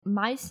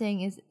my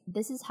saying is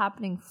this is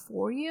happening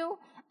for you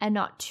and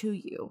not to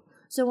you.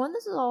 So when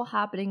this is all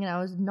happening and I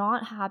was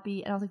not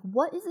happy and I was like,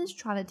 what is this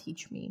trying to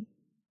teach me?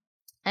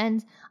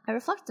 And I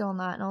reflected on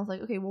that and I was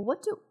like, okay, well,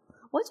 what do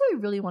I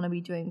really want to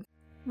be doing?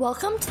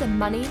 Welcome to the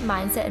Money,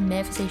 Mindset, and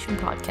Manifestation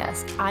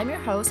Podcast. I'm your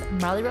host,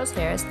 Marley Rose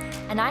Harris,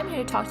 and I'm here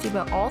to talk to you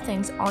about all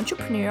things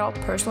entrepreneurial,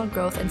 personal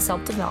growth, and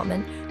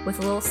self-development with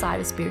a little side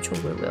of spiritual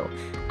woo-woo.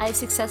 I have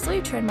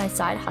successfully turned my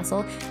side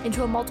hustle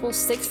into a multiple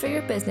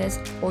six-figure business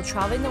while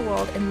traveling the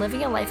world and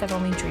living a life I've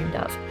only dreamed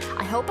of.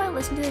 I hope by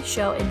listening to this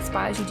show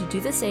inspires you to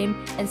do the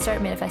same and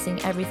start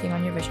manifesting everything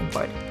on your vision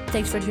board.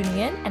 Thanks for tuning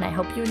in, and I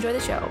hope you enjoy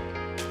the show.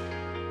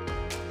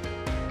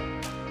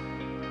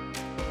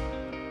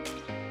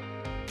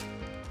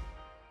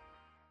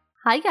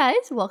 Hi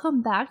guys,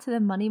 welcome back to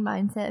the Money,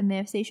 Mindset, and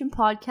Manifestation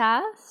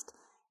Podcast.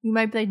 You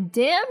might be like,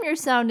 damn, you're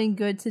sounding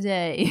good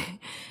today.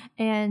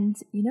 And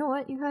you know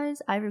what, you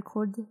guys? I'm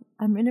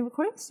in a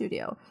recording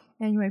studio.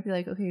 And you might be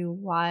like, okay,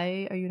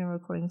 why are you in a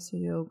recording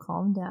studio?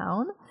 Calm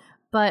down.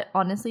 But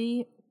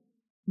honestly,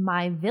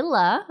 my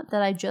villa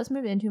that I just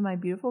moved into, my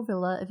beautiful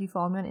villa, if you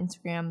follow me on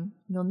Instagram,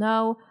 you'll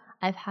know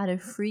I've had a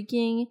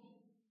freaking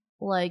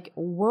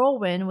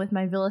whirlwind with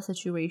my villa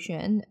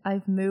situation.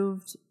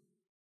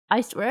 I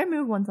swear I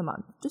move once a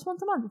month. Just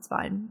once a month, it's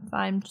fine.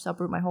 Fine, just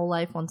uproot my whole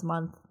life once a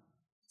month.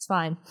 It's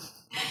fine.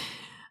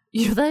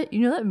 You know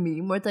that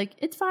meme where it's like,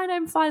 it's fine,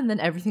 I'm fine, and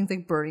then everything's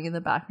like burning in the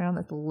background?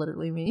 That's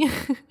literally me.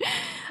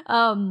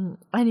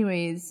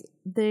 Anyways,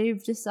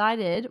 they've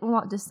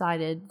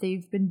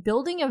been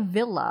building a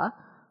villa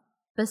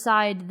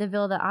beside the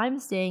villa that I'm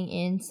staying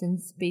in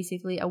since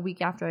basically a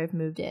week after I've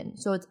moved in.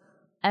 So it's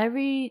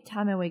every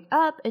time I wake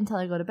up until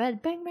I go to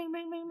bed, bang, bang,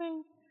 bang, bang,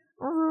 bang.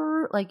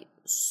 Like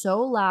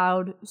so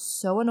loud,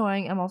 so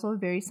annoying. I'm also a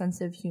very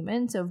sensitive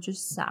human, so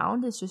just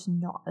sound is just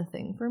not a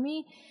thing for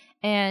me.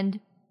 And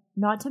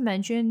not to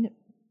mention,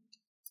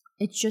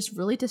 it's just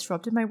really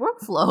disrupted my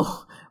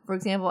workflow. For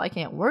example, I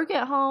can't work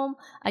at home,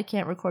 I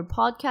can't record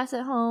podcasts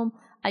at home,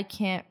 I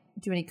can't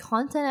do any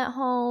content at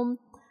home,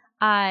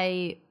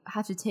 I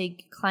have to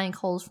take client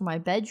calls from my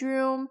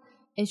bedroom.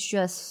 It's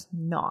just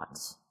not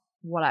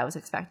what I was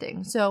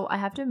expecting. So I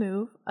have to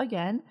move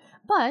again,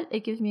 but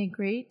it gives me a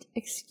great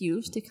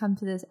excuse to come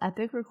to this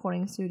epic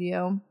recording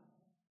studio.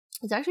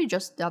 It's actually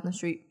just down the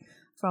street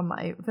from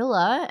my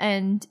villa,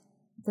 and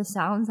the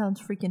sound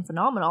sounds freaking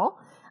phenomenal.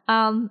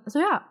 So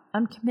yeah,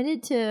 I'm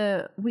committed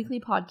to weekly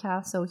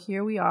podcasts. So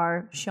here we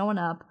are showing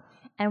up,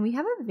 and we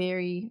have a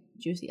very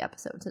juicy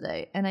episode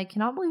today. And I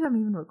cannot believe I'm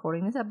even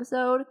recording this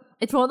episode.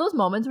 It's one of those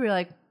moments where you're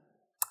like,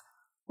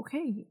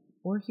 okay,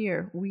 we're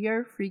here. We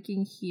are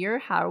freaking here.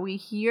 How are we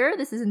here?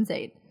 This is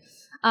insane.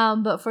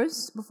 But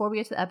first, before we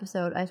get to the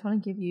episode, I just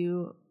want to give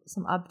you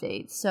some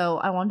updates. So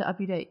I wanted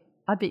to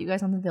update you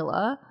guys on the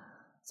villa.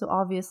 So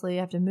obviously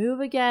I have to move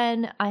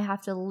again. I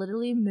have to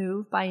literally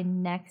move by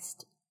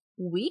next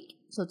week.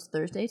 So it's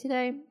Thursday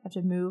today. I have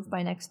to move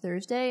by next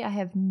Thursday. I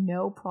have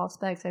no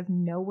prospects. I have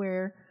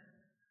nowhere.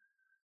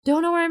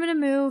 Don't know where I'm going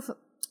to move.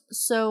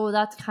 So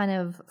that's kind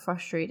of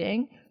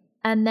frustrating.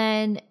 And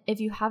then if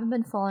you haven't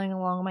been following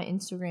along on my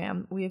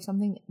Instagram, we have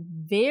something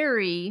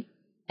very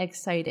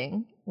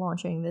exciting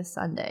launching this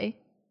Sunday.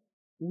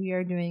 We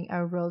are doing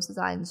a Rose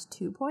Designs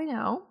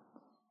 2.0,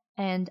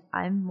 and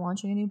I'm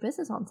launching a new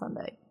business on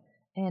Sunday.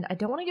 And I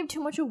don't want to give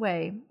too much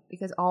away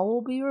because all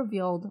will be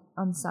revealed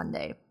on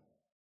Sunday.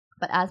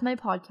 But as my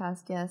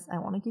podcast guest, I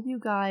want to give you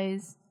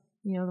guys,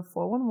 the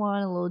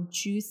 411, a little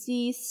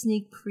juicy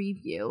sneak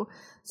preview.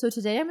 So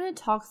today I'm going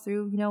to talk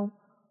through,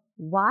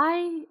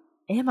 why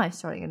am I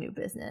starting a new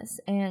business?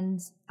 And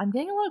I'm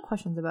getting a lot of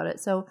questions about it.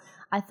 So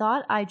I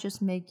thought I'd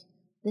just make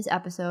this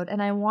episode,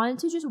 and I wanted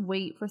to just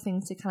wait for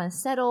things to kind of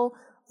settle,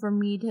 for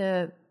me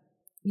to,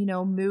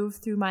 move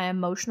through my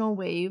emotional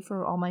wave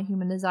for all my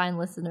human design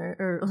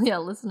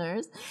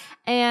listeners,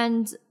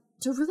 and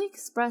to really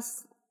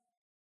express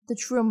the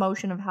true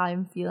emotion of how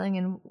I'm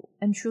feeling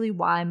and truly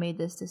why I made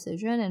this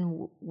decision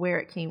and where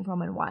it came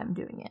from and why I'm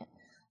doing it.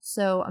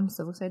 So I'm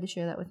so excited to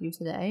share that with you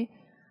today.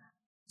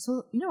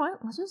 So, you know what?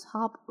 Let's just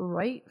hop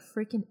right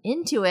freaking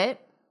into it.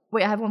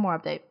 Wait, I have one more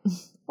update.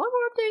 One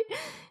more update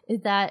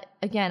is that,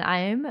 again,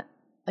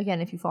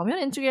 if you follow me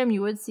on Instagram,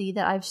 you would see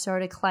that I've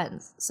started a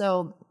cleanse.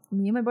 So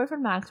me and my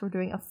boyfriend Max, we're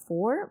doing a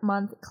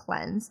 4-month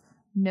cleanse.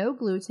 No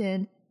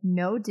gluten,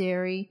 no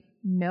dairy,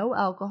 no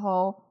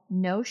alcohol,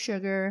 no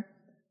sugar,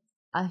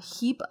 a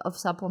heap of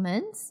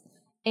supplements.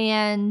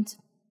 And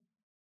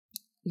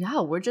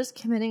yeah, we're just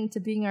committing to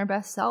being our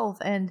best self.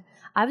 And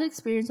I've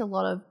experienced a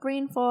lot of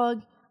brain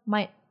fog.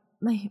 My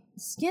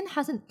skin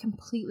hasn't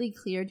completely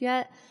cleared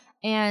yet,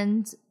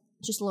 and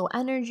just low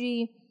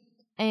energy.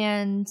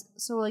 And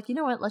so we're like, you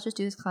know what, let's just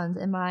do this cleanse.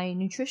 And my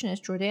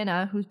nutritionist,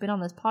 Jordana, who's been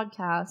on this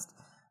podcast,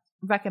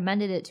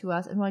 recommended it to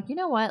us. And we're like, you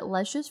know what,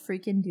 let's just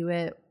freaking do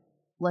it.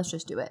 Let's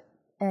just do it.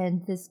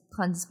 And this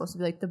cleanse is supposed to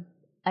be like the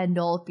end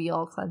all be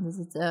all cleanses.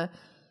 It's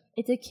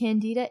a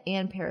candida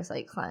and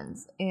parasite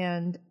cleanse.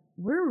 And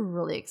we're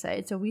really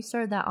excited. So we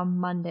started that on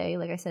Monday.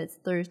 Like I said, it's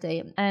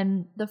Thursday.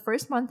 And the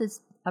first month is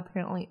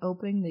apparently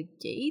opening the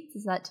gates.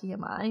 Is that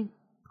TMI?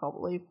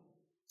 probably.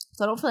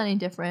 So I don't feel any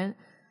different.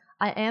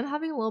 I am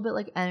having a little bit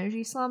like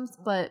energy slumps,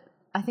 but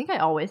I think I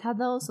always had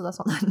those, so that's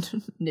not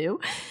that new.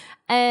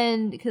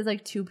 And because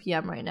like 2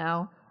 p.m. right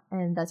now,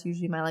 and that's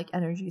usually my like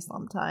energy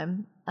slump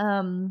time.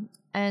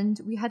 And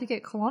we had to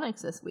get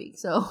colonics this week.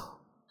 So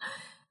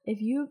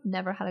if you've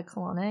never had a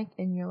colonic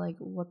and you're like,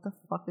 what the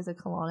fuck is a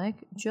colonic?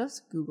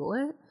 Just Google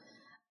it.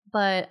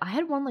 But I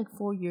had one like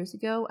 4 years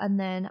ago, and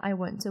then I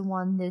went to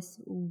one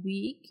this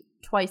week,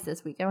 twice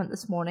this week. I went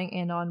this morning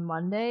and on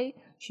Monday.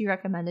 She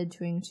recommended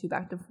doing 2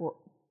 back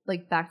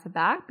to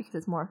back because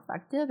it's more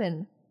effective.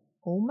 And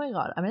oh my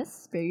god, I'm gonna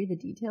spare you the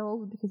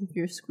details because if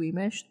you're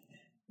squeamish,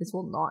 this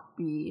will not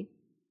be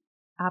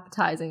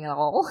appetizing at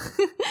all.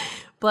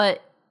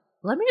 But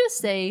let me just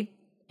say,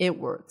 it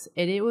works.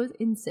 It was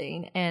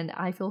insane, and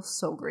I feel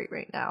so great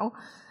right now.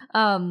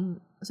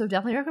 So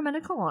definitely recommend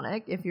a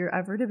colonic. If you're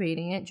ever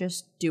debating it,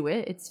 just do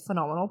it. It's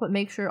phenomenal, but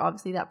make sure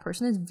obviously that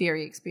person is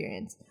very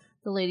experienced.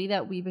 The lady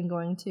that we've been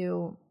going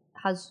to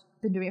has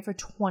been doing it for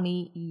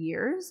 20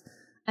 years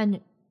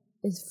and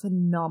is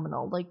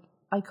phenomenal. Like,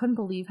 I couldn't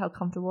believe how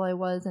comfortable I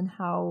was and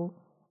how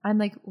I'm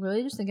like,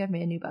 literally just think I've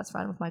made a new best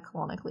friend with my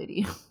colonic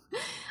lady.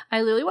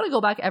 I literally want to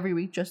go back every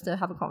week just to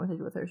have a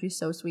conversation with her. She's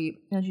so sweet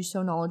and she's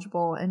so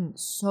knowledgeable and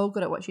so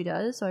good at what she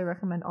does. So I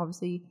recommend,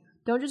 obviously,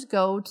 don't just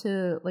go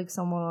to like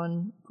someone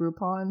on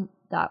Groupon.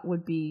 That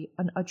would be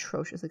an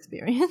atrocious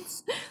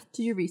experience.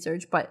 Do your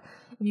research. But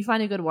if you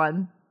find a good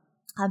one,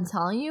 I'm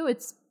telling you,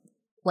 it's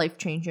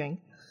life-changing.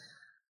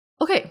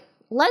 Okay,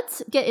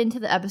 let's get into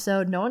the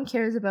episode. No one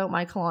cares about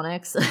my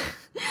colonics.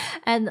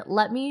 And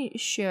let me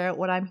share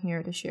what I'm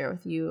here to share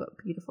with you,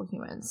 beautiful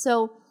humans.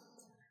 So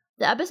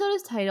the episode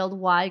is titled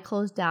Why I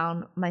Closed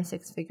Down My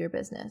 6-Figure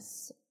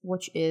Business,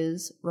 which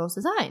is Rose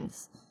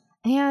Designs.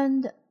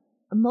 And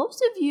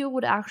most of you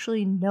would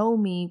actually know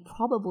me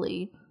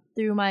probably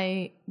through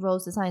my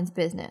Rose Designs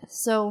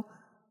business. So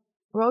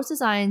Rose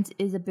Designs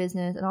is a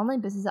business, an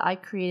online business that I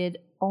created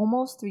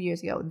almost 3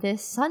 years ago.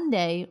 This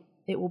Sunday,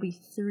 it will be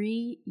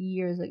 3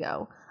 years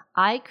ago.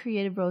 I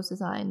created Rose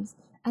Designs.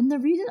 And the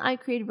reason I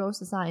created Rose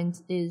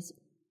Designs is,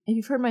 if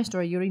you've heard my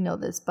story, you already know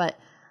this, but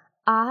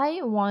I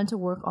wanted to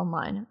work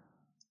online.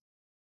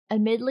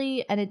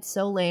 Admittedly, and it's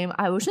so lame,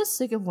 I was just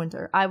sick of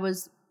winter. I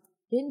was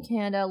in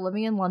Canada,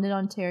 living in London,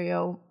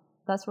 Ontario.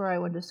 That's where I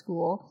went to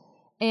school.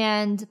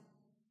 And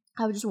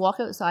I would just walk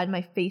outside,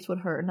 my face would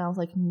hurt. And I was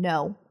like,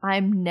 no,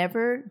 I'm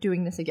never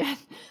doing this again.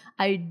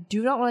 I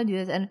do not want to do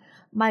this. And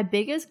my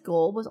biggest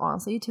goal was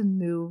honestly to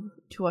move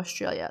to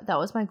Australia. That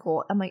was my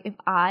goal. I'm like, if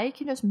I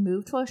can just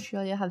move to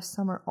Australia, have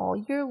summer all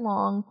year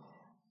long,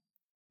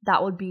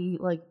 that would be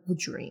like the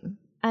dream.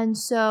 And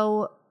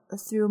so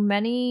through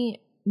many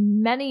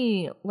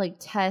like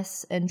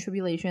tests and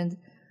tribulations,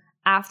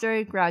 after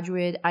I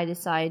graduated, I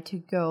decided to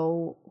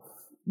go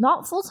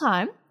not full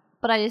time,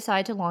 but I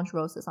decided to launch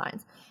Rose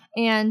Designs.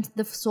 And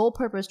the sole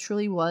purpose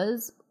truly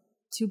was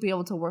to be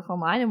able to work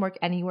online and work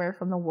anywhere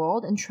from the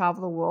world and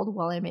travel the world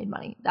while I made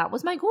money. That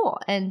was my goal.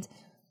 And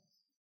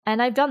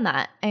I've done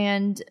that.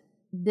 And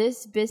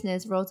this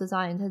business, Rose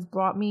Designs, has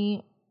brought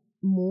me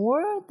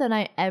more than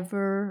I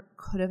ever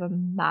could have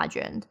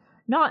imagined.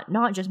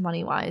 Not just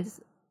money-wise.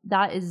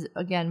 That is,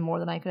 again, more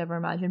than I could ever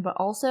imagine. But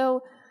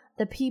also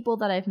the people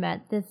that I've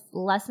met, the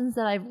lessons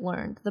that I've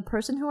learned, the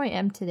person who I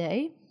am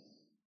today.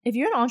 If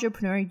you're an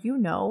entrepreneur, you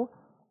know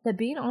that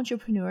being an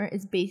entrepreneur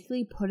is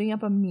basically putting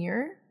up a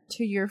mirror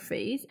to your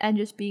face and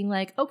just being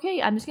like,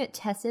 okay, I'm just going to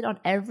test it on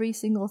every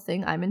single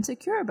thing I'm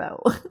insecure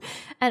about.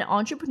 And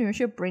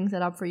entrepreneurship brings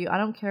that up for you. I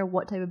don't care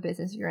what type of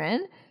business you're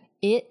in.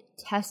 It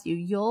tests you.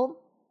 You'll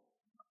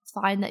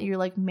find that you're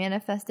like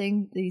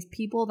manifesting these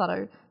people that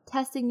are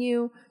testing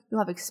you.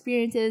 You'll have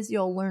experiences.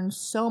 You'll learn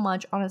so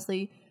much.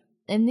 Honestly,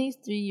 in these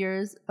 3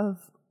 years of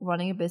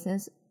running a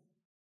business,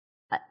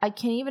 I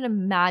can't even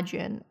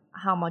imagine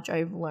how much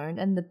I've learned,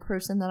 and the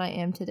person that I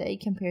am today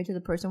compared to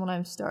the person when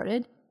I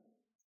started,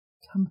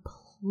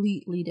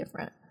 completely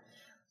different.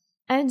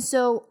 And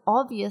so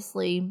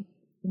obviously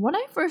when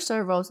I first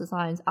started Rose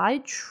Designs, I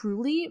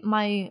truly,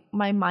 my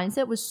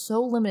mindset was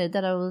so limited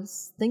that I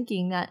was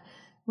thinking that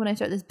when I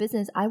start this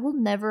business, I will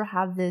never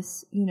have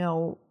this,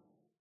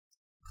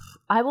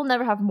 I will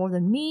never have more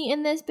than me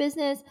in this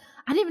business.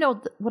 I didn't even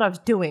know what I was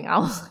doing. I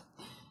was like,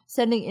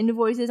 sending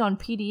invoices on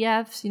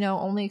PDFs,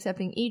 only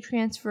accepting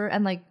e-transfer,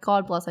 and like,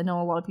 God bless, I know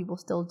a lot of people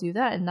still do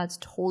that, and that's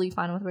totally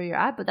fine with where you're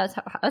at, but that's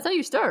how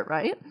you start,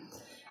 right?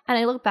 And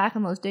I look back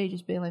on those days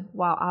just being like,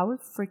 wow, I was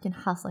freaking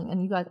hustling.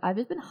 And you guys, I've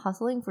just been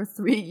hustling for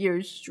 3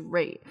 years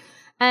straight.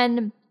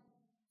 And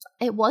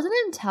it wasn't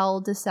until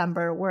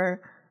December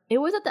where it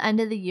was at the end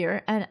of the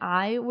year and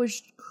I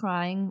was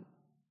crying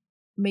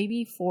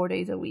maybe 4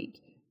 days a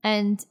week.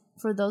 And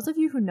for those of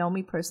you who know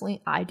me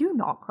personally, I do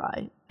not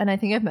cry. And I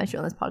think I've mentioned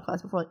on this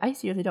podcast before, like, I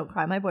seriously don't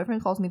cry. My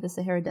boyfriend calls me the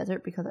Sahara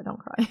Desert because I don't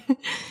cry.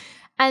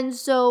 And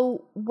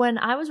so when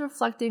I was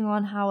reflecting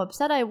on how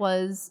upset I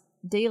was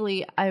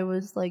daily, I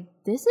was like,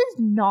 this is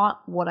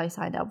not what I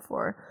signed up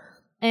for.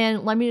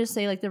 And let me just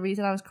say, like, the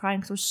reason I was crying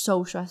because I was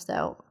so stressed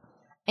out.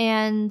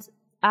 And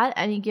at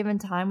any given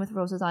time with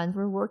Rose Designs,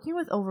 we're working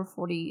with over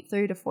 30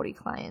 to 40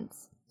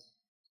 clients.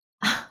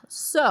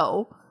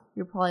 So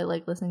you're probably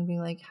like listening, being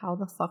like, how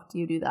the fuck do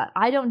you do that?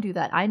 I don't do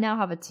that. I now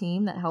have a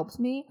team that helps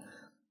me,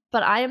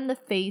 but I am the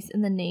face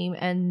and the name,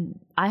 and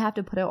I have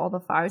to put out all the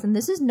fires. And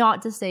this is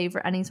not to say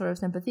for any sort of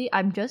sympathy.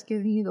 I'm just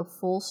giving you the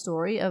full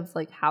story of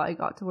like how I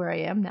got to where I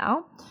am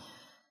now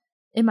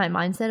in my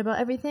mindset about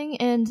everything.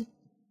 And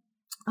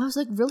I was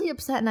like really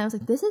upset, and I was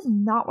like, this is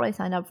not what I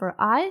signed up for.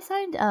 I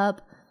signed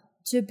up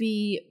to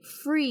be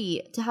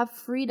free, to have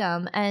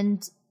freedom,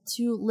 and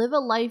to live a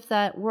life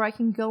that where I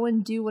can go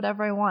and do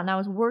whatever I want. And I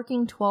was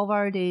working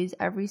 12-hour days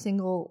every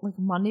single like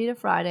Monday to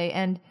Friday,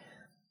 and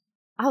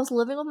I was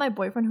living with my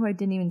boyfriend who I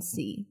didn't even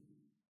see.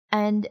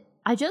 And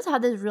I just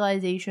had this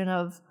realization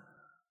of,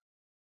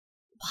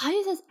 why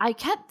is this? I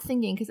kept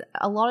thinking, because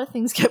a lot of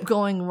things kept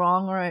going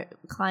wrong, or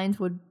clients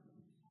would,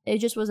 it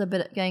just was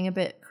getting a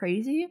bit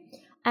crazy.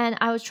 And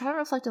I was trying to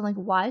reflect on like,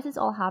 why is this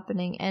all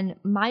happening? And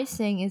my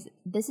saying is,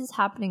 this is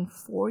happening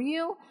for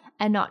you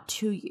and not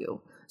to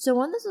you. So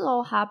when this is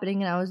all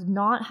happening and I was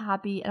not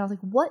happy, and I was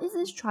like, what is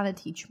this trying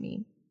to teach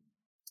me?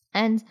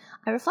 And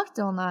I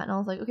reflected on that, and I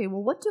was like, okay,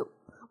 well, what do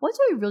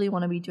I really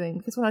want to be doing?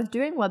 Because when I was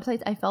doing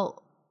websites,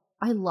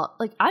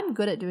 I'm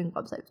good at doing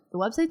websites. The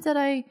websites that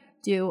I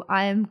do,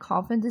 I am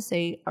confident to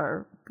say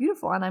are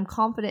beautiful, and I'm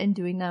confident in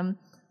doing them.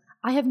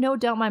 I have no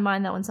doubt in my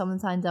mind that when someone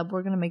signs up,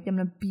 we're going to make them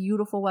a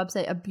beautiful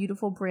website, a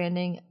beautiful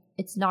branding.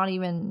 I don't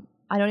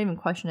even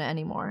question it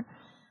anymore.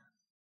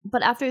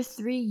 But after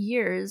 3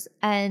 years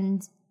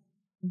and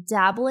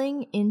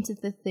dabbling into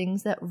the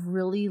things that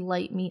really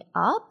light me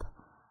up,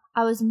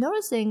 I was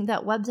noticing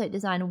that website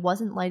design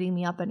wasn't lighting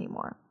me up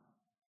anymore.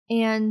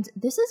 And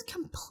this is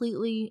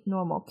completely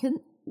normal.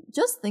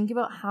 Just think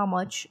about how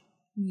much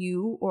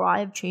you or I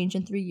have changed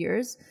in 3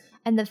 years.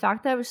 And the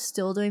fact that I was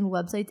still doing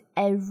websites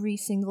every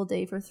single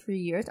day for 3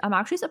 years, I'm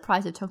actually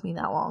surprised it took me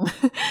that long.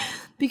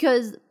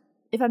 Because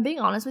if I'm being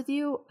honest with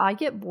you, I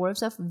get bored of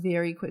stuff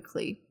very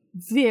quickly.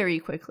 Very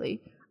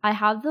quickly. I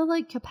have the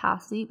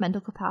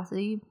mental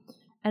capacity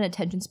and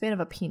attention span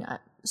of a peanut.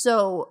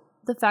 So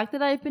the fact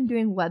that I've been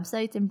doing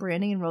websites and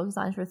branding and Rose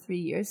Designs for 3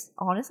 years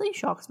honestly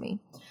shocks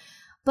me.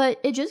 But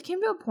it just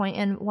came to a point,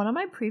 and one of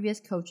my previous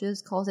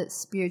coaches calls it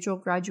spiritual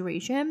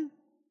graduation.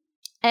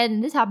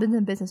 And this happens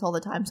in business all the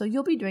time. So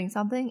you'll be doing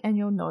something and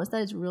you'll notice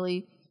that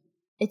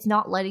it's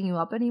not lighting you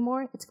up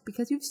anymore. It's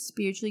because you've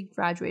spiritually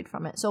graduated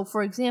from it. So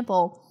for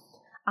example,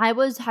 I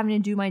was having to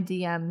do my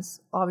DMs,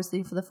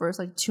 obviously, for the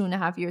first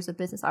 2.5 years of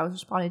business. I was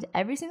responding to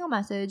every single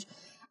message.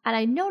 And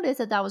I noticed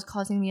that was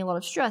causing me a lot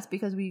of stress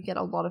because we get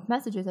a lot of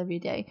messages every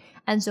day.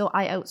 And so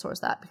I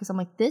outsourced that because I'm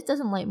like, this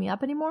doesn't light me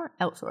up anymore,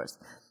 outsource.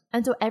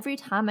 And so every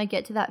time I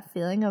get to that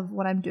feeling of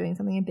when I'm doing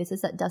something in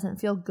business that doesn't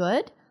feel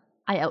good,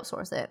 I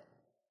outsource it.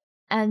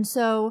 And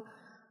so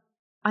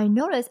I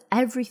noticed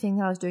everything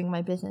that I was doing in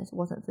my business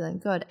wasn't feeling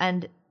good.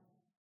 And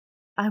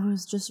I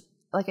was just,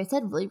 like I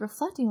said, really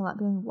reflecting on that,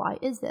 being, why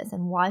is this?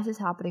 And why is this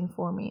happening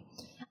for me?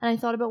 And I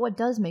thought about what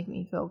does make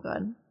me feel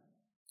good.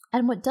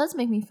 And what does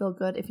make me feel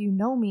good, if you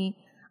know me,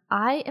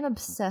 I am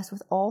obsessed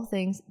with all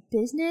things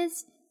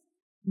business,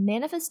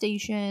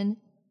 manifestation,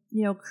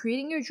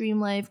 creating your dream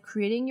life,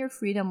 creating your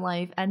freedom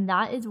life. And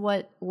that is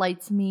what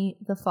lights me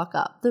the fuck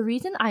up. The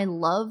reason I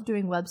love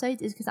doing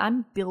websites is because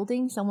I'm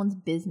building someone's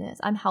business.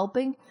 I'm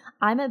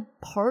a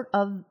part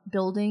of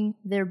building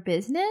their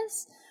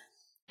business.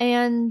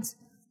 And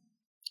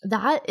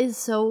that is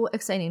so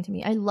exciting to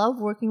me. I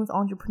love working with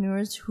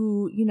entrepreneurs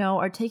who,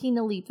 are taking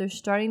the leap. They're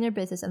starting their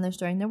business and they're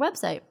starting their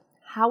website.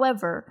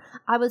 However,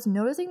 I was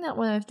noticing that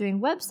when I was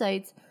doing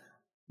websites,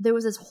 there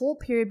was this whole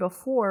period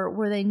before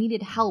where they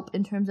needed help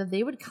in terms of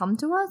they would come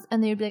to us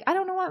and they would be like, I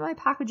don't know what my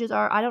packages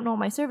are. I don't know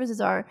what my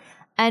services are.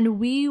 And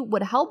we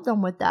would help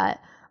them with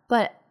that.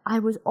 But I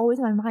was always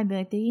in my mind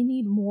being like, they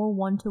need more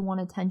one-to-one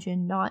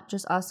attention, not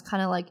just us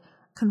kind of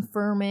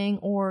confirming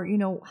or,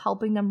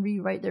 helping them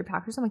rewrite their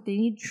packages. I'm like, they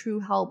need true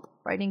help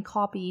writing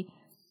copy.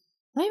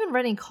 Not even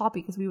writing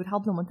copy because we would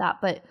help them with that,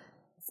 but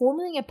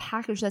formulating a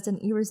package that's an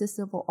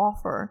irresistible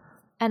offer.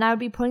 And I would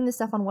be putting this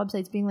stuff on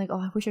websites being like, oh,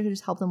 I wish I could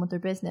just help them with their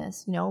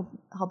business,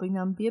 helping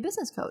them be a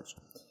business coach.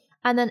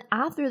 And then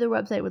after their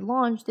website would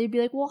launch, they'd be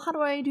like, well, how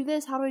do I do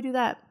this? How do I do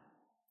that?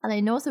 And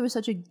I noticed there was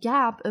such a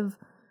gap of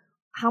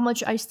how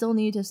much I still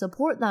need to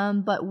support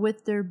them, but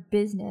with their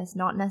business,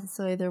 not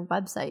necessarily their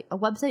website. A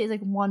website is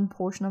one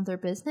portion of their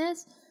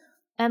business.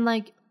 And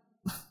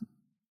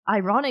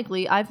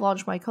ironically, I've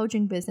launched my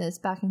coaching business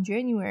back in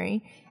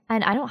January,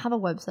 and I don't have a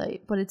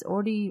website, but it's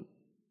already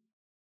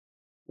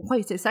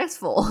quite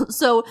successful.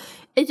 So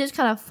it's just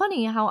kind of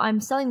funny how I'm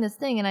selling this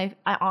thing, and I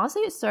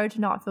honestly, it started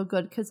to not feel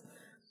good because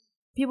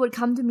people would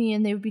come to me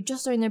and they would be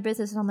just starting their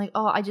business, and I'm like,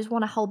 oh, I just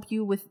want to help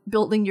you with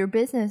building your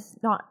business,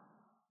 not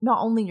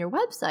only your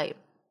website.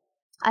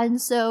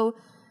 And so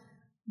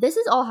this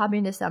is all happening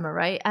in December,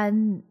 right?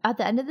 And at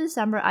the end of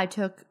December, I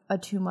took a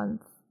 2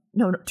 month,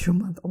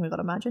 oh my God,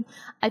 imagine.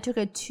 I took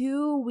a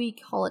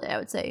 2-week holiday, I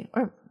would say,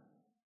 or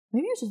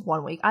maybe it was just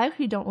 1 week. I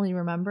actually don't really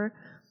remember.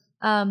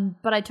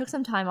 But I took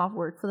some time off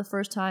work for the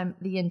first time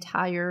the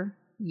entire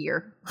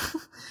year.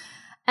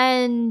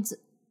 And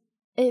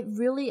it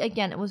really,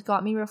 again, it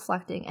got me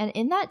reflecting. And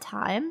in that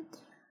time,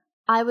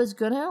 I was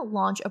going to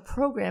launch a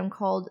program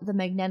called the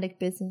Magnetic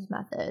Business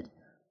Method.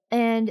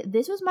 And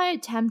this was my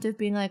attempt of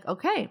being like,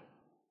 okay,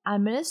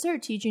 I'm going to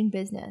start teaching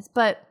business.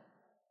 But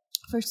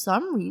for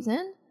some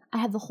reason, I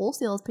had the whole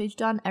sales page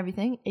done,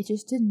 everything. It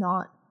just did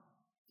not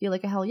feel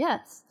like a hell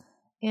yes.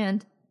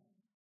 And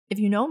if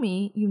you know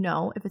me, you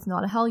know if it's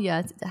not a hell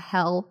yes, it's a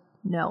hell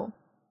no.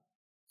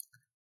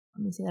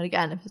 Let me say that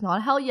again. If it's not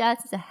a hell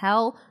yes, it's a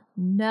hell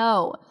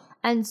no.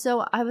 And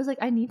so I was like,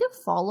 I need to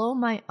follow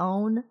my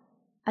own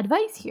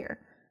advice here.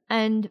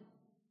 And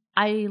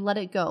I let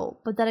it go.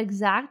 But that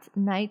exact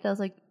night that I was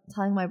like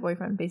telling my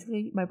boyfriend,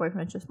 basically my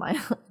boyfriend's just I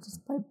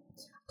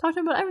talked to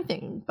him about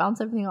everything,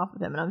 bounced everything off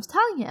of him. And I was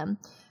telling him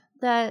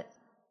that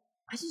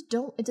I just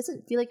don't, it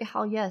doesn't feel like a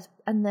hell yes.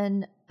 And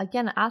then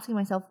again, asking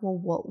myself, well,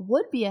 what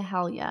would be a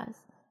hell yes?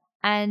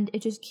 And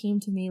it just came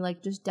to me,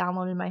 like just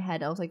downloaded in my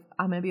head. I was like,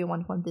 I'm going to be a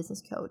one-to-one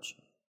business coach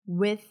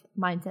with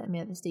mindset and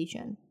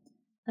manifestation.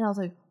 And I was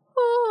like,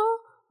 oh,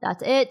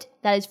 that's it.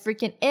 That is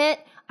freaking it.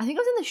 I think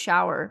I was in the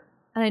shower.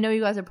 And I know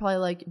you guys are probably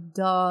like,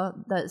 duh,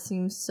 that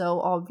seems so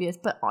obvious.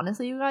 But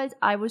honestly, you guys,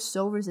 I was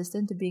so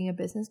resistant to being a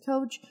business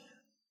coach.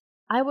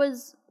 I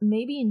was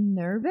maybe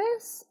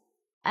nervous.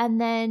 And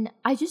then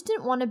I just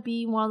didn't want to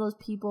be one of those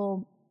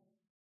people,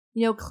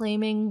 you know,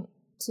 claiming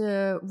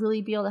to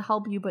really be able to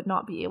help you but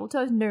not be able to.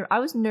 I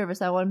was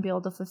nervous I wouldn't be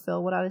able to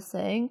fulfill what I was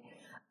saying.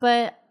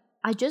 But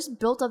I just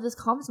built up this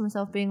confidence in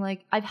myself being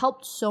like, I've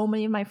helped so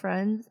many of my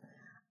friends.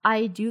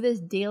 I do this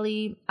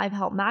daily. I've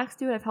helped Max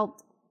do it. I've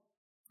helped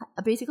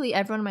basically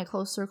everyone in my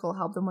close circle,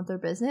 help them with their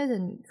business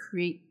and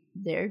create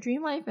their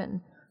dream life,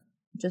 and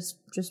just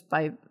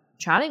by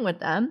chatting with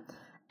them.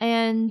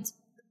 And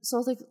so I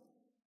was like,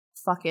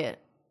 fuck it.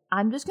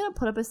 I'm just going to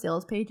put up a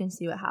sales page and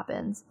see what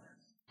happens.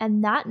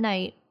 And that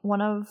night,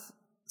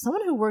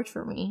 someone who worked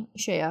for me,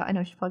 Shea, I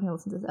know she's probably going to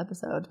listen to this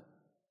episode,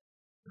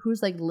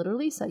 who's like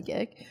literally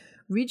psychic,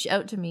 reached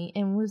out to me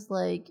and was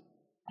like,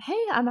 hey,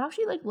 I'm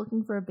actually like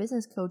looking for a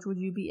business coach. Would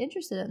you be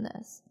interested in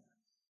this?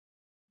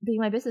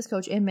 Being my business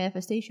coach in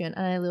manifestation.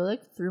 And I literally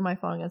like threw my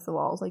phone against the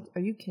wall. I was like,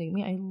 are you kidding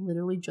me? I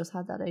literally just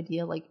had that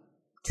idea like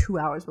 2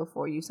 hours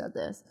before you said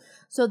this.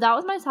 So that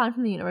was my sign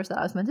from the universe that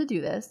I was meant to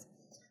do this.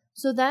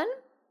 So then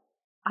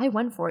I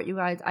went for it, you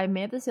guys. I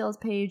made the sales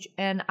page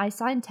and I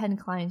signed 10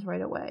 clients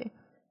right away.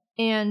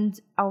 And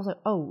I was like,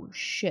 oh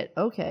shit,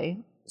 okay.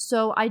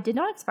 So I did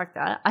not expect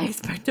that. I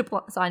expected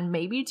to sign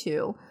maybe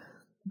 2.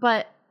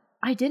 But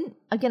I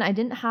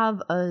didn't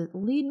have a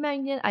lead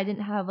magnet. I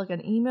didn't have like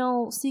an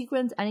email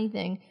sequence,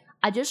 anything.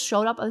 I just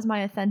showed up as my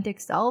authentic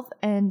self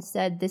and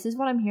said, this is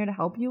what I'm here to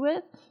help you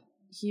with.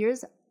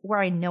 Here's where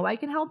I know I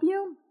can help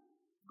you.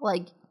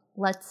 Like,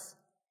 let's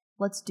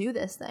do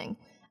this thing.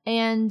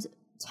 And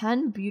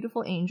 10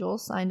 beautiful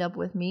angels signed up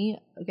with me,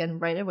 again,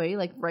 right away,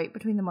 like right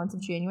between the months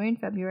of January and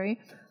February.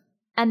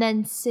 And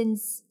then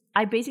since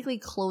I basically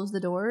closed the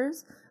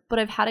doors, but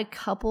I've had a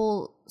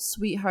couple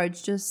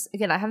sweethearts just,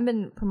 again, I haven't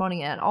been promoting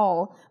it at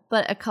all,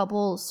 but a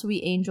couple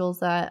sweet angels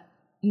that,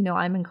 you know,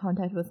 I'm in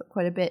contact with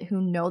quite a bit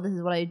who know this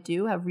is what I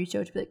do, have reached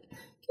out to be like,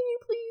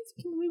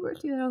 can we work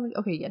together? I'm like,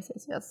 okay, yes.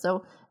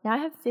 So now I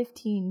have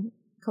 15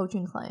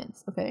 coaching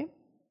clients, okay?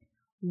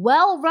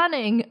 Well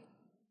running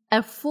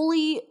a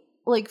fully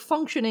like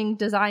functioning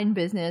design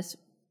business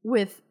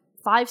with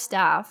 5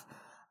 staff,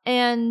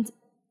 and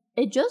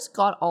it just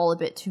got all a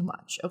bit too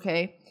much,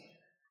 okay?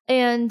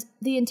 And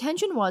the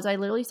intention was, I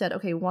literally said,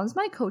 okay, once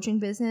my coaching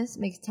business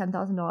makes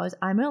 $10,000,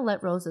 I'm going to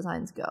let Rose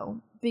Designs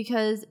go,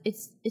 because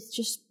it's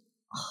just,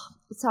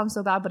 it sounds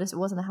so bad, but it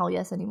wasn't a hell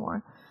yes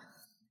anymore.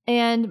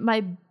 And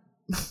my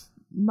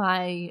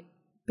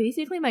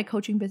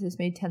coaching business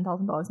made $10,000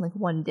 in like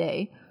one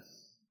day.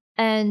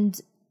 And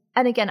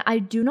again, I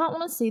do not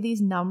want to say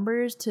these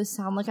numbers to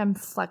sound like I'm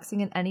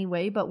flexing in any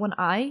way, but when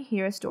I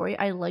hear a story,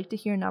 I like to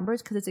hear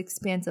numbers because it's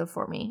expansive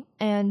for me.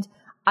 And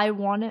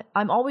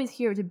I'm always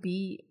here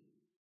to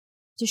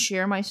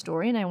share my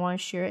story, and I want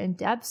to share it in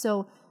depth.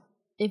 So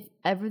if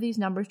ever these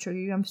numbers trigger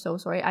you, I'm so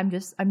sorry. I'm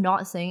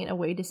not saying it in a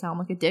way to sound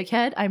like a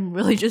dickhead. I'm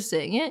really just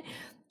saying it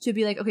to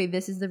be like, okay,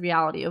 this is the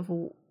reality of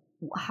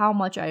how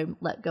much I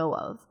let go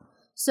of.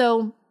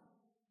 So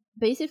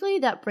basically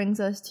that brings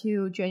us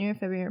to January,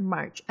 February,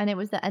 March, and it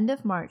was the end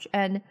of March.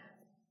 And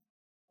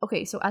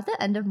okay, so at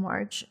the end of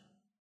March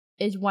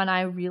is when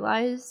I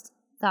realized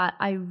that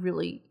I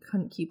really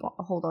couldn't keep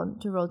a hold on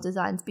to Rose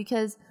Designs,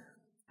 because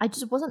I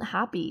just wasn't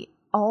happy.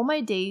 All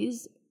my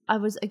days, I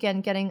was,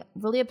 again, getting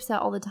really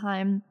upset all the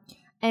time.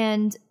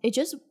 And it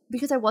just,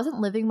 because I wasn't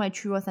living my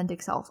true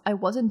authentic self. I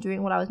wasn't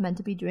doing what I was meant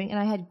to be doing. And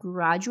I had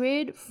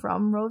graduated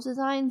from Rose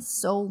Designs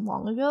so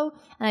long ago.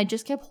 And I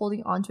just kept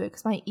holding on to it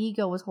because my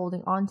ego was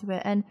holding on to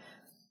it. And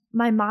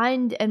my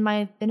mind and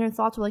my inner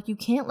thoughts were like, you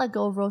can't let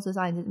go of Rose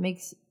Designs. It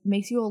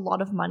makes you a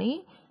lot of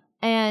money.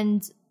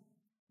 And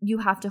you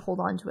have to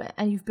hold on to it.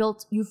 And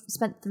you've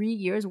spent 3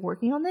 years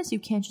working on this. You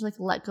can't just like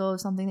let go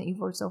of something that you've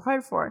worked so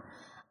hard for.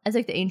 It's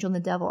like the angel and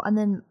the devil. And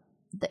then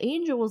the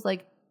angel was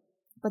like,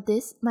 But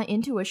my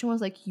intuition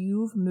was like,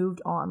 you've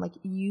moved on. Like,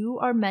 you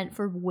are meant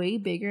for way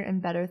bigger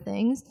and better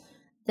things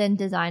than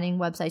designing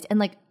websites. And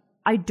like,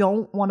 I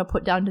don't want to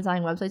put down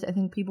design websites. I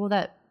think people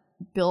that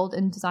build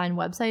and design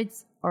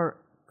websites are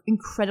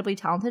incredibly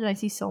talented. And I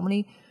see so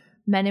many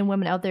men and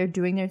women out there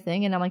doing their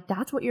thing. And I'm like,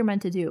 that's what you're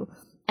meant to do.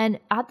 And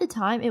at the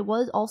time, it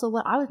was also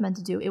what I was meant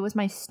to do. It was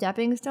my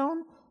stepping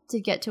stone to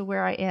get to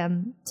where I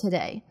am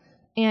today.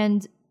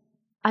 And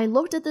I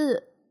looked at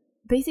the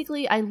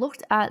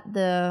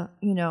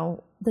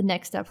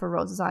next step for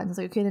Rose Designs. I was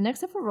like, okay, the next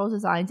step for Rose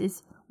Designs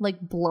is like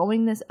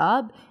blowing this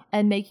up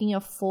and making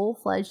a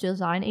full-fledged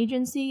design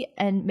agency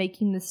and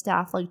making the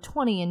staff like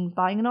 20 and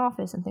buying an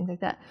office and things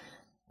like that.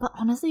 But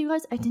honestly, you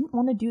guys, I didn't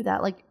want to do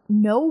that. Like,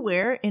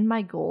 nowhere in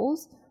my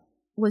goals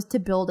was to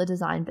build a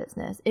design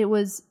business. It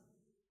was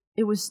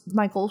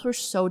my goals were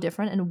so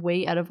different and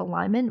way out of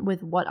alignment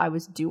with what I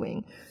was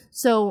doing.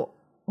 So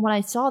when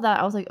I saw that,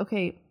 I was like,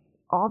 okay,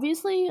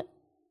 obviously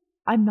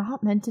I'm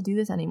not meant to do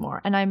this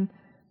anymore. And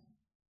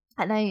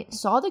I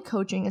saw the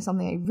coaching as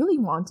something I really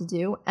wanted to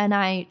do, and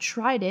I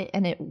tried it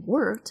and it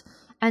worked.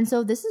 And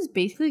so this is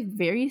basically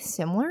very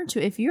similar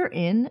to if you're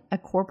in a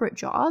corporate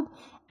job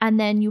and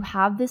then you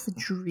have this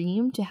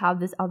dream to have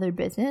this other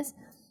business.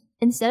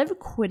 Instead of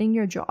quitting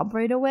your job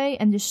right away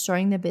and just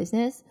starting the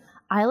business,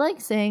 I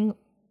like saying,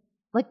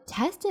 like,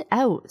 test it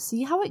out,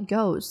 see how it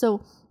goes.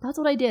 So that's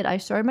what I did. I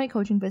started my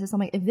coaching business. I'm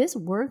like, if this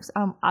works,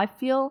 I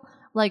feel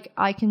like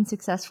I can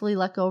successfully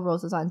let go of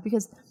Rose Designs,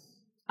 because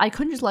I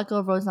couldn't just let go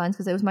of Rose Designs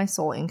because it was my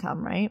sole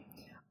income, right?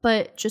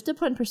 But just to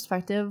put in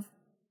perspective,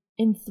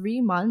 in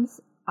 3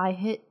 months, I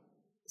hit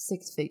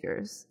 6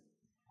 figures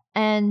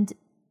and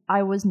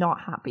I was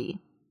not happy.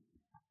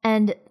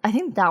 And I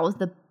think that was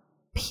the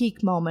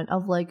peak moment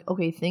of like,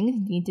 okay, things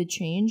need to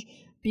change,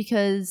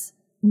 because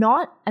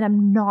and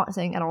I'm not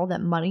saying at all that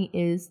money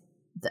is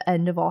the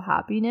end of all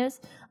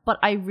happiness, but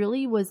I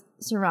really was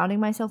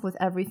surrounding myself with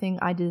everything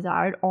I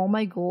desired, all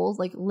my goals,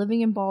 like living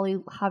in Bali,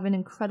 have an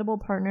incredible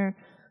partner,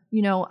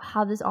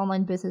 have this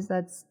online business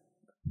that's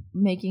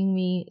making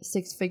me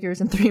 6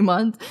 figures in 3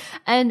 months.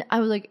 And I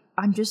was like,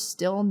 I'm just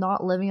still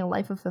not living a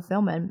life of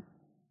fulfillment.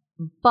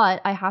 But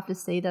I have to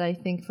say that I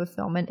think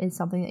fulfillment is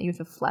something that you have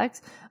to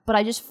flex, but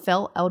I just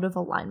felt out of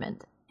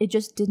alignment. It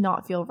just did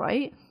not feel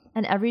right.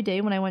 And every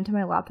day when I went to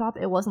my laptop,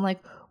 it wasn't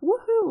like,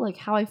 woohoo, like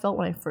how I felt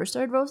when I first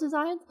started Rose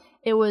Designs.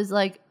 It was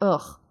like,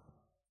 ugh.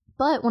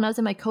 But when I was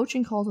in my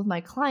coaching calls with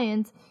my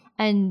clients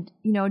and,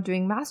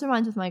 doing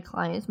masterminds with my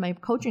clients, my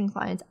coaching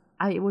clients,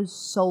 I was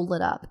so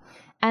lit up.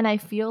 And I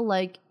feel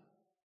like,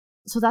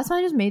 so that's why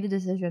I just made the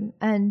decision.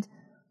 And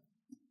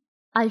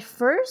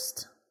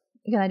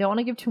again, I don't want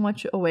to give too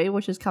much away,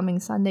 which is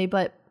coming Sunday,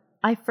 but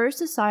I first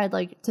decided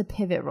like to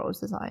pivot Rose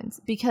Designs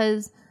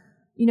because,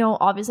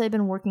 obviously I've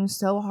been working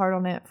so hard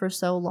on it for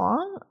so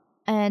long,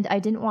 and I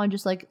didn't want to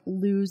just like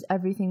lose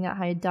everything that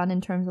I had done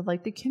in terms of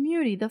like the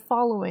community, the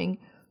following,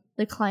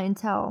 the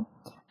clientele.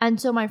 And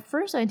so my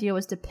first idea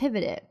was to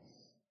pivot it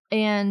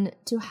and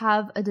to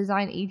have a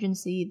design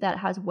agency that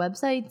has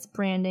websites,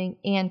 branding,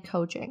 and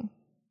coaching.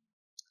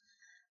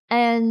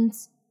 And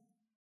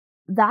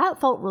that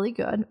felt really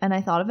good. And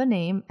I thought of a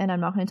name, and I'm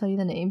not going to tell you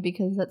the name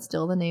because that's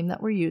still the name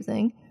that we're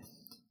using.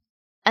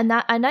 And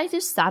I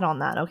just sat on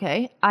that,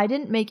 okay? I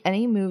didn't make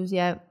any moves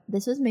yet.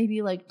 This was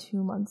maybe like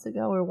 2 months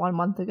ago or 1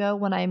 month ago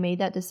when I made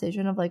that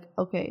decision of like,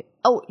 okay,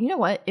 oh, you know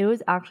what? It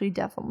was actually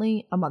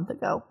definitely a month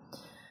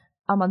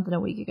and a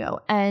week ago.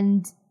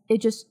 And it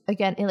just,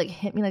 again, it like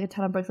hit me like a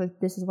ton of bricks, like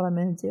this is what I'm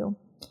going to do.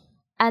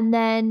 And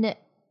then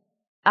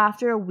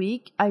after a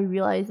week, I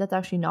realized that's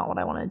actually not what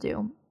I want to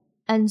do.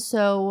 And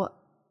so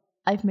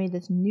I've made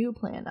this new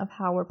plan of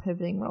how we're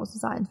pivoting Rose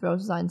Designs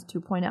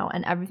 2.0,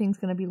 and everything's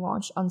going to be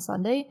launched on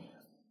Sunday.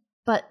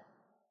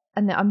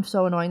 And I'm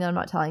so annoying that I'm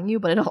not telling you,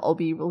 but it'll all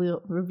be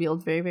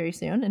revealed very, very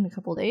soon in a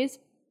couple of days.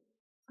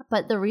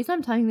 But the reason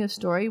I'm telling you this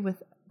story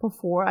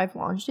before I've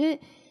launched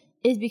it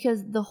is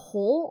because the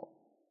whole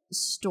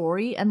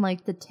story and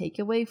like the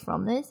takeaway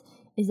from this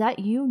is that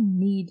you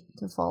need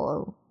to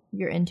follow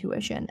your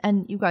intuition.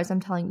 And you guys,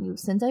 I'm telling you,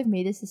 since I've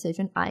made this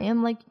decision, I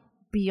am like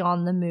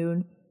beyond the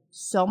moon,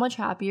 so much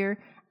happier.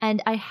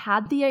 And I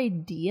had the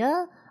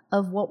idea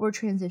of what we're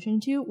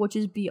transitioning to, which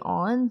is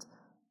beyond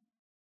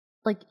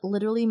like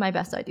literally my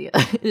best idea.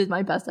 It is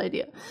my best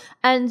idea.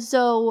 And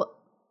so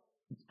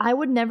I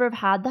would never have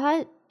had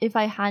that if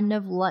I hadn't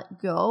have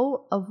let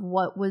go of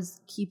what was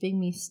keeping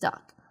me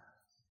stuck.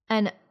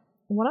 And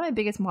one of my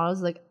biggest mottos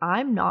is like,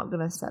 I'm not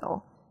going to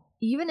settle.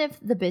 Even if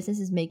the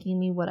business is making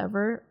me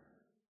whatever,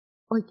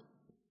 like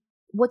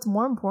what's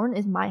more important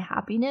is my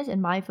happiness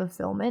and my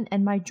fulfillment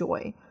and my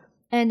joy.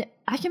 And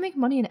I can make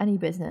money in any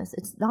business.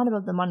 It's not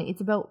about the money.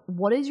 It's about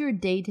what does your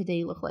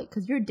day-to-day look like?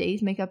 Because your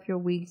days make up your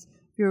weeks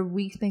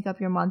make up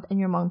your month, and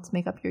your months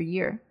make up your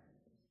year.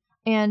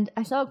 And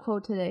I saw a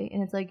quote today,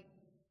 and it's like,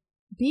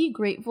 be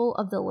grateful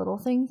of the little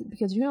things,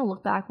 because you're going to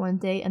look back one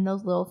day and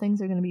those little things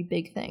are going to be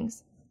big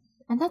things.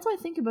 And that's what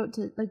I think about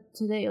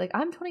today. Like,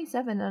 I'm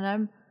 27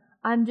 and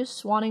I'm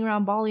just swanning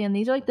around Bali, and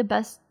these are like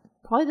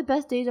probably the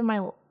best days of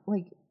my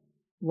like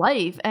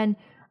life. And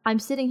I'm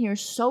sitting here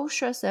so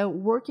stressed out,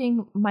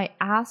 working my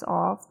ass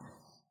off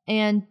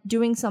and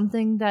doing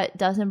something that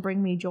doesn't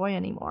bring me joy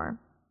anymore.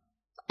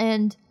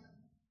 And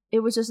it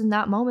was just in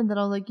that moment that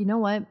I was like, you know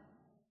what?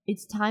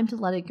 It's time to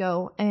let it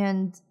go.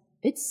 And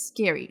it's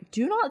scary.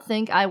 Do not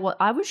think I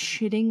was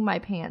shitting my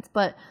pants,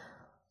 but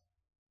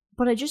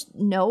I just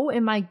know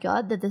in my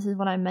gut that this is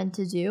what I'm meant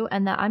to do,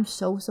 and that I'm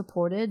so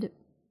supported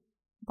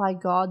by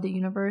God, the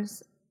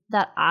universe,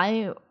 that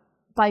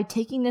by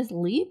taking this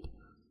leap,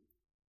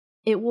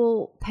 it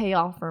will pay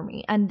off for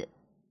me. And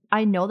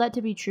I know that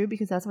to be true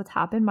because that's what's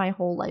happened my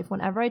whole life.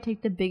 Whenever I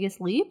take the biggest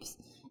leaps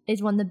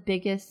is when the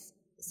biggest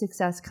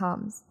success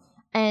comes.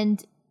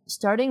 And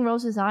starting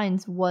Rose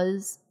Designs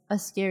was a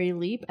scary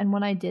leap. And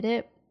when I did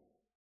it,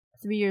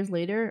 3 years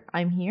later,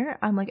 I'm here.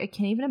 I'm like, I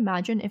can't even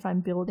imagine if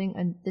I'm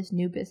building this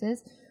new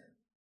business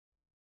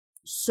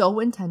so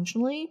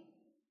intentionally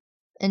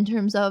in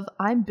terms of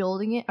I'm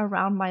building it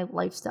around my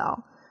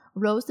lifestyle.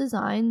 Rose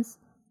Designs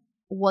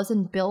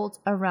wasn't built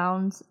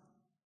around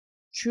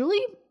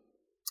truly.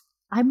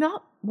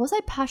 Was I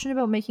passionate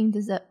about making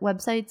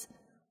websites?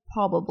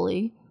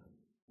 Probably.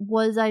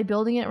 Was I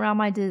building it around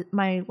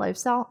my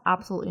lifestyle?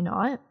 Absolutely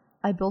not.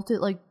 I built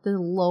it like the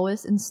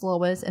lowest and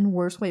slowest and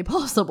worst way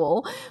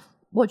possible,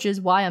 which is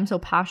why I'm so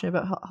passionate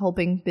about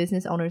helping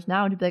business owners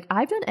now to be like,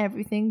 I've done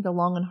everything the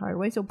long and hard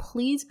way. So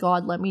please,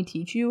 God, let me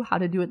teach you how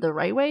to do it the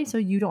right way so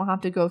you don't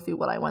have to go through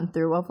what I went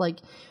through of like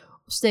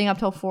staying up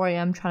till 4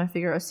 a.m. trying to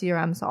figure out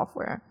CRM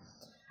software.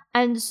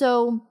 And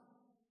so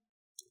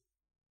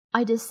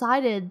I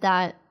decided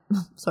that,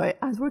 sorry,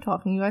 as we're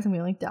talking, you guys are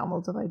getting like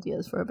downloads of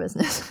ideas for a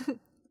business.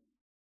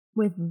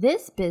 With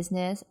this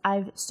business,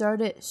 I've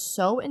started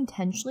so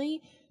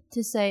intentionally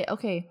to say,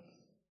 okay,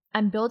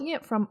 I'm building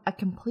it from a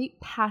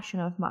complete passion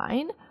of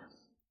mine.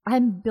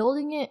 I'm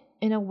building it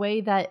in a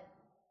way that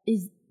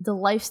is the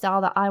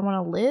lifestyle that I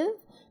want to live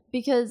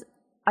because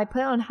I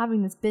plan on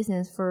having this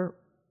business for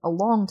a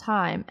long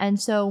time. And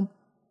so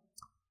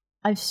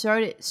I've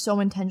started so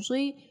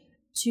intentionally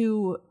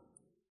to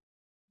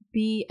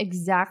be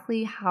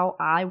exactly how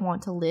I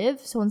want to live.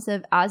 So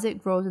instead of as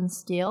it grows and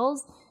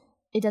scales,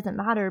 it doesn't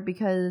matter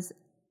because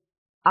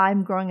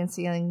I'm growing and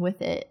scaling with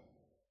it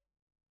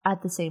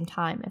at the same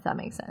time, if that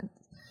makes sense.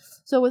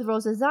 So with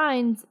Rose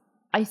Designs,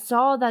 I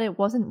saw that it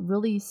wasn't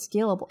really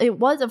scalable. It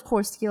was, of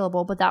course,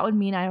 scalable, but that would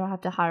mean I would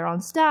have to hire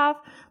on staff,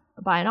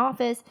 buy an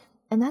office,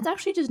 and that's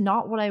actually just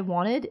not what I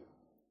wanted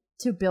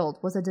to build,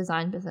 was a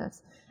design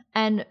business.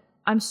 And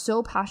I'm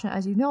so passionate,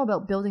 as you know,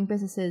 about building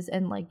businesses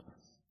and like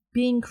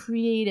being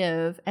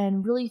creative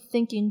and really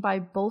thinking by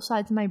both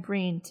sides of my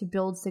brain to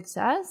build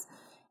success.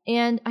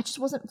 And I just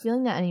wasn't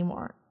feeling that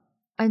anymore.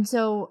 And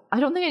so I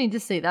don't think I need to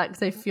say that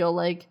because I feel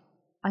like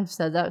I've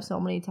said that so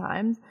many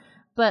times.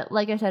 But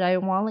like I said, I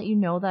want to let you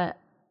know that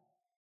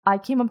I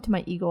came up to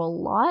my ego a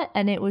lot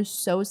and it was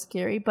so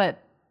scary.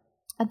 But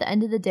at the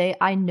end of the day,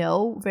 I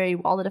know very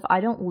well that if I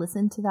don't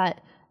listen to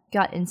that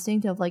gut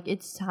instinct of like,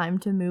 it's time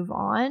to move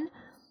on,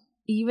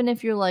 even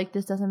if you're like,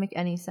 this doesn't make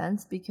any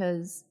sense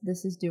because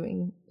this is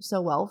doing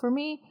so well for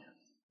me,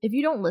 if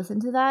you don't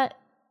listen to that,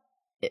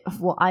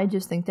 I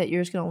just think that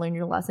you're just going to learn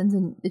your lessons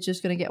and it's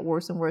just going to get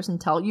worse and worse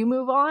until you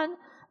move on.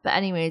 But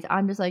anyways,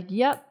 I'm just like,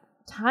 yep,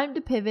 time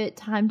to pivot,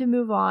 time to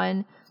move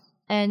on.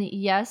 And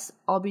yes,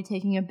 I'll be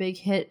taking a big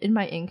hit in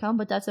my income,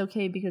 but that's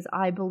okay because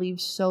I believe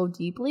so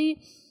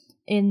deeply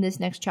in this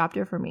next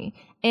chapter for me.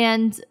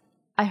 And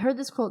I heard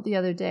this quote the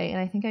other day, and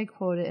I think I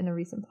quoted it in a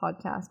recent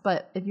podcast,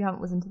 but if you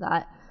haven't listened to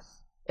that,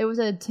 it was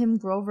a Tim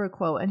Grover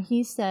quote, and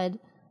he said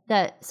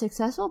that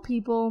successful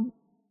people,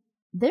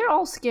 they're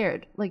all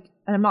scared. Like,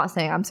 and I'm not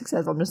saying I'm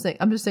successful, I'm just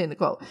saying the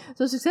quote.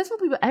 So successful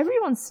people,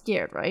 everyone's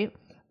scared, right?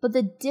 But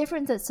the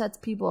difference that sets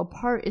people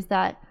apart is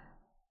that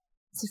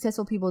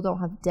successful people don't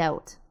have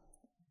doubt.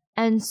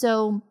 And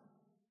so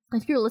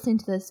if you're listening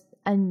to this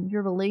and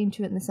you're relating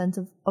to it in the sense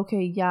of,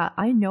 okay, yeah,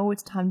 I know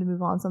it's time to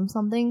move on from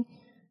something,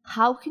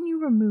 how can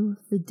you remove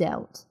the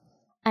doubt?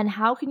 And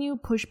how can you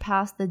push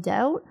past the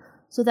doubt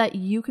so that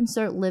you can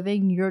start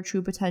living your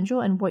true potential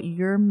and what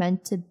you're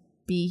meant to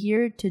be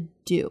here to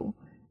do?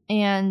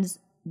 And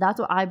that's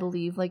what I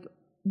believe. Like,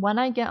 when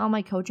I get on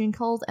my coaching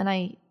calls and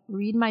I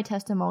read my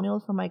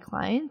testimonials from my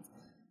clients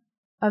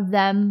of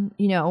them,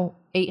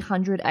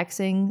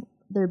 800xing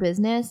their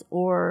business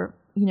or,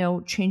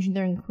 changing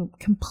their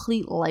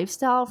complete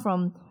lifestyle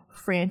from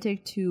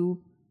frantic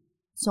to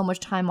so much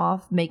time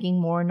off,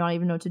 making more, not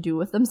even know what to do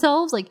with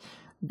themselves. Like,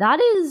 that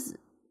is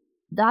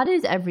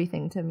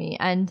everything to me.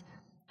 And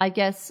I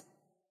guess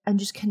I'm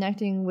just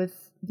connecting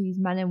with these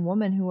men and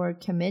women who are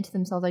committed to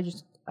themselves.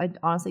 I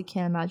honestly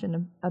can't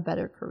imagine a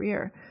better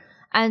career.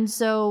 And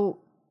so,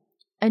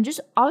 and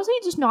just honestly,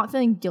 just not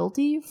feeling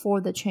guilty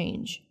for the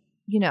change,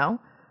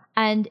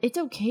 And it's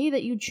okay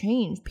that you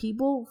change.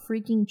 People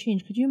freaking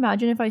change. Could you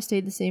imagine if I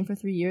stayed the same for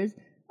 3 years?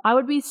 I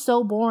would be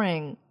so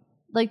boring.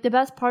 Like, the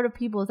best part of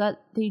people is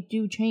that they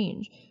do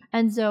change.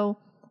 And so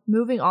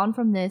moving on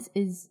from this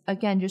is,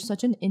 again, just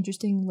such an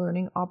interesting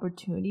learning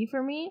opportunity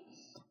for me.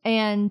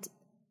 And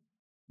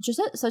just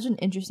at such an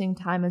interesting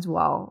time as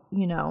well,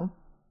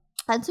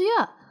 And so,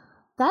 yeah,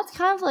 that's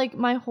kind of like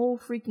my whole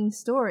freaking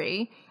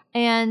story.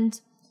 And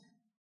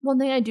one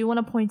thing I do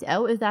want to point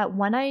out is that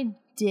when I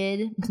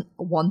did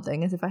one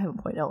thing, as if I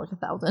haven't pointed out like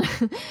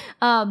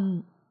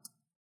 1,000,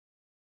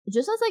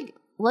 just as like,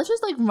 let's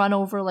just like run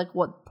over like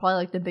what probably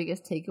like the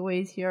biggest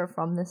takeaways here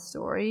from this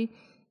story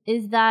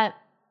is that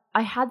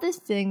I had this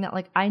thing that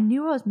like I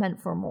knew I was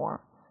meant for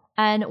more.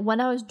 And when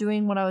I was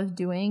doing what I was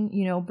doing,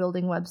 you know,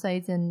 building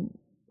websites and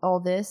all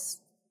this,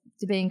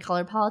 debating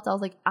color palettes, I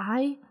was like,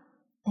 I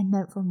am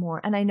meant for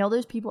more. And I know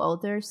there's people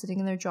out there sitting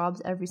in their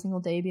jobs every single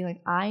day being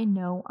like, I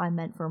know I'm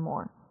meant for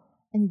more.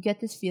 And you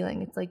get this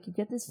feeling. It's like you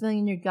get this feeling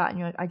in your gut and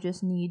you're like, I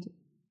just need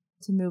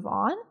to move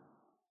on.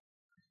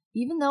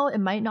 Even though it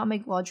might not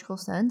make logical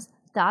sense,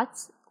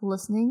 that's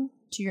listening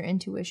to your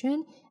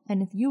intuition.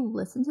 And if you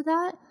listen to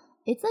that,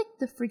 it's like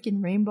the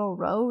freaking rainbow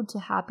road to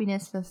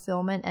happiness,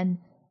 fulfillment, and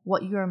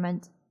what you are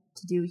meant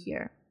to do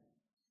here.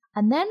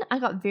 And then I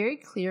got very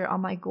clear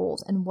on my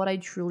goals and what I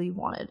truly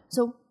wanted.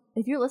 So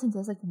if you're listening to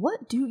this, like,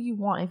 what do you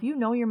want? If you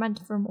know you're meant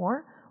for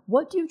more,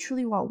 what do you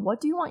truly want?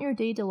 What do you want your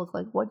day to look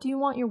like? What do you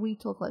want your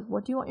week to look like?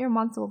 What do you want your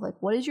month to look like?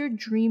 What is your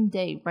dream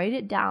day? Write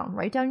it down.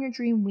 Write down your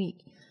dream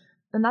week.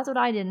 And that's what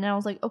I did. And I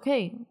was like,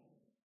 okay,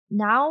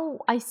 now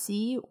I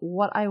see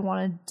what I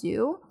want to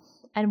do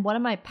and what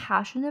am I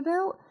passionate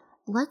about.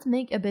 Let's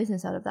make a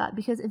business out of that.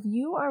 Because if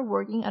you are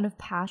working out of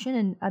passion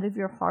and out of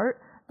your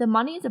heart, the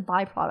money is a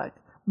byproduct.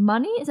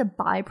 Money is a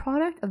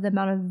byproduct of the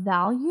amount of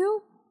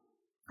value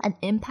and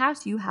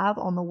impact you have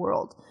on the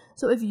world.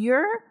 So if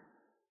you're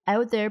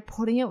out there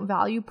putting out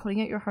value,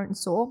 putting out your heart and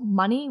soul,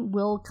 money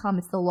will come.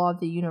 It's the law of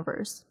the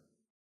universe.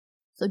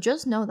 So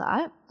just know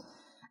that.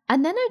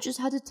 And then I just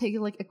had to take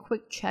like a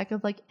quick check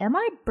of like, am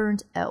I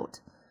burnt out?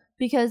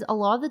 Because a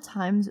lot of the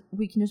times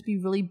we can just be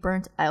really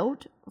burnt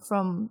out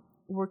from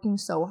working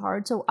so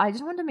hard. So I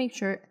just wanted to make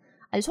sure,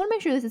 this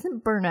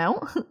isn't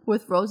burnout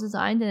with Rose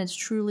Designs and it's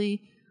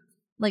truly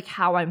like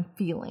how I'm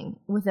feeling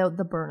without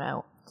the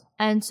burnout.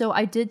 And so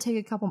I did take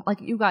a couple,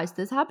 like you guys,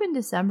 this happened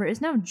December.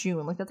 It's now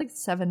June. Like that's like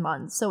 7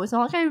 months. So it's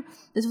not like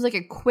this was like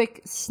a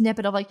quick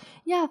snippet of like,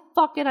 yeah,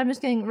 fuck it, I'm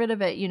just getting rid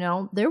of it, you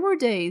know? There were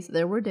days.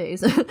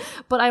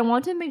 But I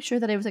want to make sure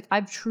that it was like,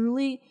 I've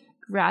truly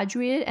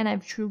graduated and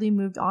I've truly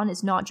moved on.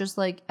 It's not just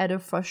like out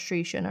of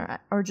frustration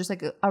or just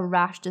like a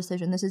rash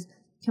decision. This is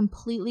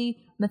completely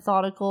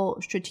methodical,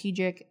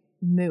 strategic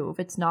move.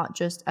 It's not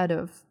just out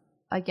of,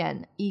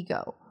 again,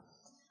 ego.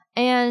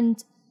 And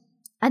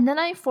then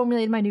I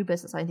formulated my new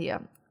business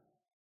idea.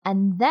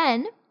 And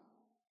then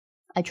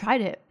I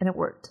tried it and it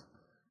worked.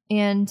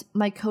 And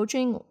my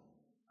coaching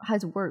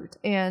has worked.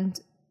 And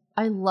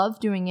I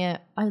love doing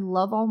it. I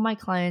love all my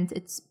clients.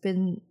 It's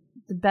been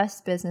the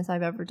best business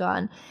I've ever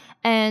done.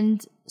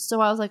 And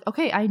so I was like,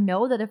 okay, I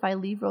know that if I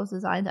leave Rose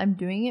Designs, I'm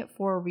doing it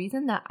for a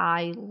reason that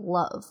I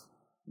love.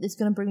 It's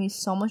going to bring me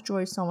so much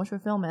joy, so much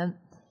fulfillment.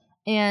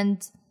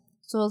 And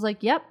so I was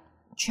like, yep,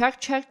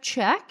 check.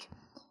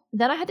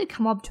 Then I had to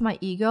come up to my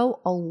ego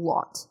a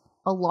lot.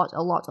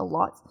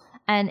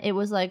 And it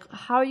was like,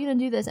 how are you going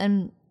to do this?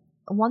 And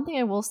one thing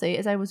I will say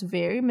is I was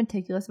very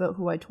meticulous about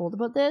who I told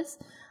about this.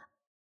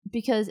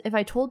 Because if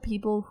I told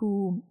people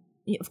who,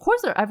 of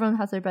course, everyone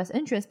has their best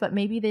interest, but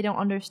maybe they don't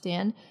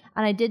understand.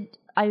 And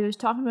I was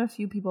talking to a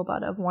few people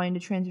about it, of wanting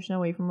to transition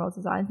away from Rose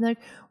Designs. And they're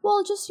like,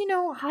 well, just,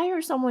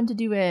 hire someone to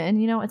do it.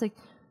 And, it's like,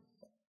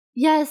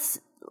 yes,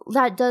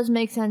 that does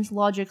make sense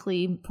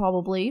logically,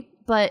 probably.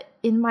 But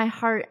in my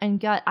heart and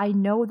gut, I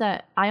know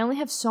that I only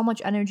have so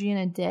much energy in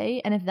a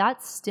day. And if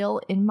that's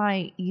still in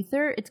my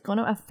ether, it's going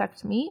to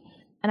affect me.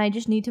 And I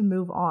just need to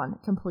move on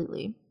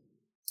completely.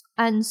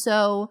 And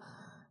so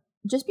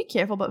just be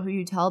careful about who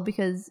you tell,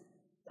 because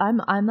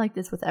I'm like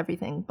this with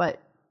everything.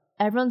 But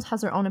everyone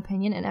has their own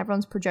opinion and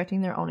everyone's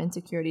projecting their own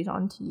insecurities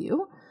onto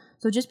you.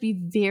 So just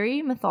be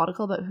very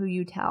methodical about who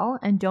you tell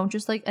and don't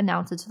just like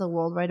announce it to the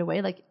world right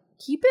away. Like,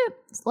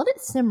 let it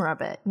simmer a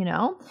bit,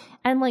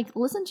 and like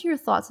listen to your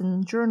thoughts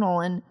and journal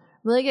and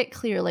really get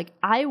clear. Like,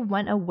 I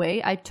went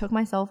away, I took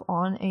myself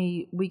on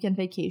a weekend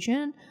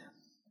vacation,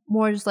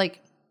 more just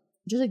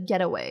a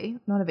getaway,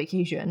 not a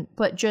vacation,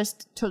 but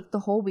just took the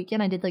whole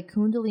weekend. I did like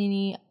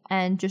Kundalini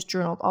and just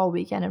journaled all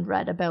weekend and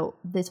read about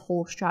this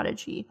whole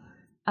strategy.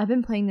 I've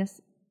been playing this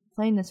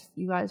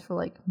you guys for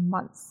like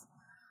months.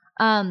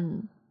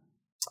 And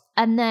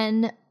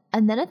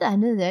then at the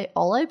end of the day,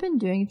 all I've been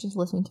doing is just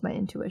listening to my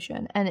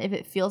intuition. And if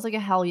it feels like a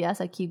hell yes,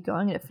 I keep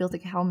going. And if it feels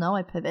like a hell no,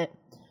 I pivot.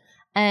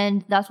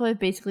 And that's what I've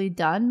basically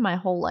done my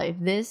whole life.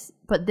 This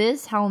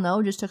hell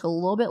no just took a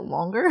little bit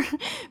longer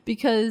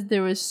because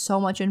there was so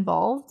much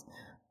involved.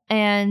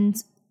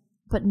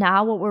 But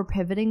now what we're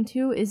pivoting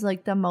to is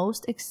like the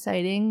most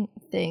exciting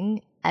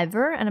thing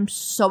ever. And I'm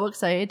so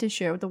excited to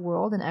share with the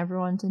world and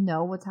everyone to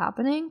know what's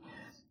happening.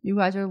 You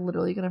guys are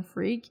literally going to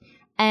freak.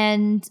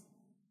 And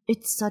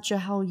it's such a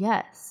hell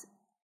yes.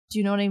 Do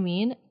you know what I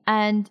mean?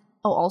 And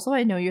also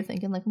I know you're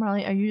thinking like,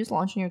 Marley, are you just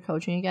launching your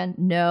coaching again?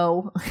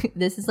 No,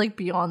 this is like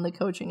beyond the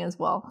coaching as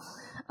well.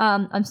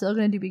 I'm still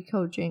going to be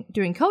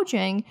doing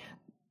coaching,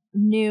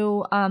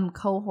 new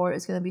cohort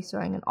is going to be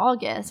starting in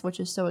August, which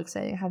is so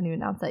exciting. I haven't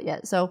even announced that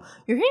yet. So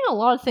you're hearing a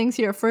lot of things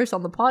here first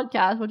on the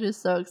podcast, which is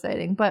so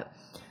exciting. But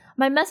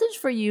my message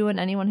for you and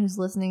anyone who's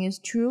listening is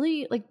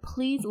truly, like,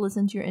 please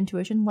listen to your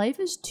intuition. Life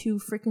is too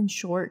freaking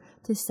short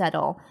to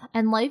settle.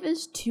 And life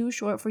is too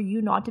short for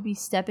you not to be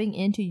stepping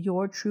into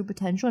your true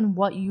potential and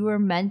what you are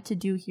meant to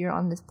do here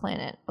on this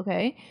planet,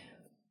 okay?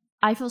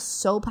 I feel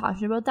so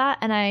passionate about that.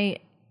 And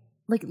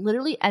like,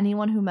 literally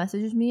anyone who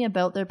messages me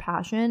about their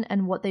passion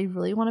and what they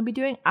really want to be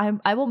doing,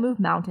 I will move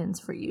mountains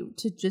for you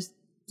to just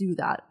do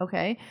that,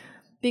 okay?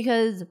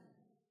 Because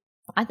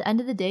at the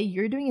end of the day,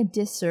 you're doing a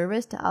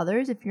disservice to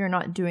others if you're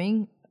not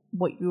doing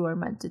what you are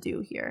meant to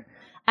do here.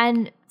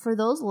 And for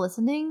those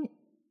listening,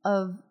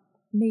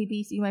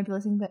 maybe you might be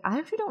listening, but I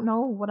actually don't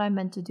know what I'm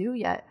meant to do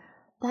yet.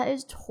 That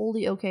is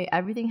totally okay.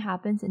 Everything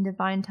happens in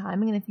divine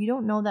timing. And if you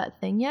don't know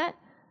that thing yet,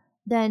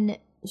 then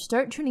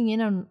start tuning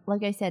in on,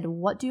 like I said,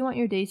 what do you want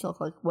your days to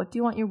look like? What do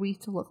you want your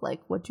week to look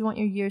like? What do you want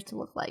your years to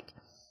look like?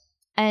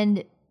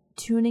 And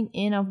tuning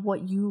in of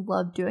what you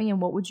love doing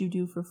and what would you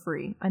do for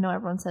free. I know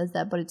everyone says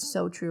that, but it's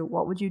so true.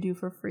 What would you do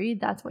for free?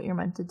 That's what you're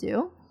meant to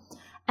do.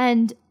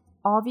 And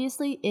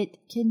obviously it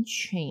can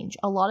change.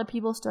 A lot of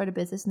people start a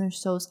business and they're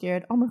so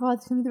scared. Oh my God,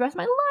 it's going to be the rest of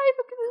my life.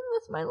 I'm going to do the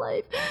rest of my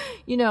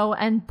life,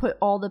 and put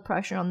all the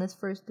pressure on this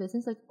first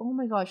business. Like, oh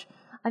my gosh,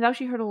 I've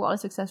actually heard a lot of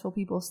successful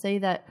people say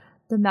that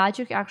the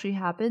magic actually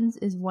happens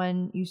is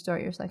when you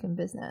start your second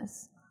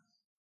business.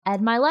 Ed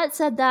Mylett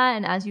said that,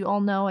 and as you all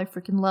know, I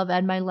freaking love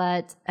Ed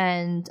Mylett,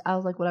 and I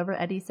was like, whatever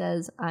Eddie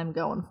says, I'm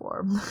going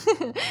for.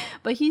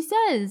 But he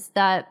says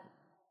that,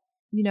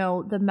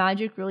 the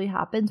magic really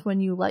happens when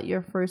you let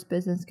your first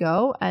business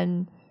go,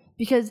 and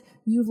because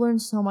you've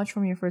learned so much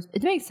from your first,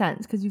 it makes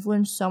sense, because you've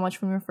learned so much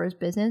from your first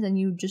business, and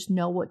you just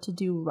know what to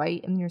do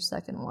right in your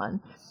second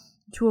one.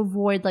 To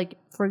avoid, like,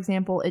 for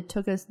example, it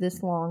took us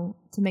this long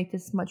to make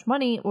this much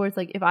money, or it's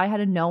like, if I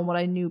had known what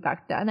I knew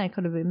back then, I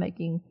could have been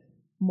making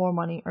more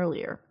money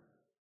earlier.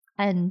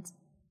 And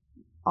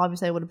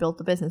obviously I would have built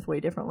the business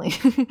way differently.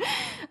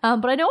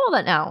 But I know all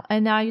that now.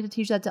 And now I get to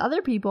teach that to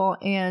other people.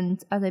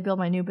 And as I build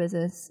my new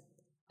business,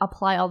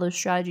 apply all those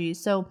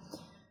strategies. So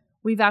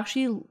we've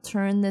actually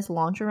turned this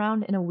launch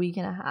around in a week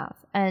and a half.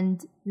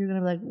 And you're going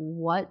to be like,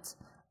 what?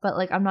 But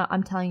like,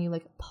 I'm telling you,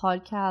 like,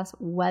 podcast,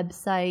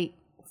 website,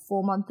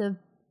 full month of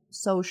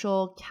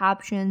social,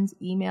 captions,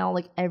 email,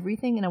 like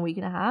everything in a week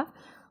and a half.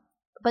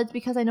 But it's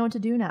because I know what to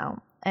do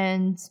now.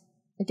 And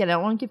again, I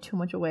don't want to give too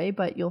much away,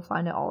 but you'll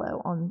find it all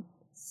out on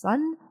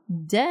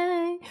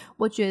Sunday,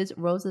 which is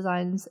Rose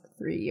Designs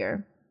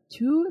 3-year.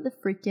 To the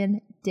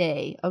freaking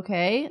day,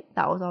 okay?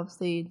 That was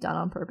obviously done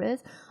on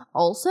purpose.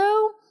 Also,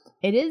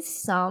 it is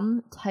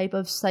some type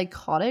of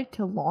psychotic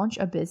to launch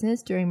a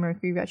business during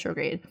Mercury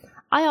retrograde.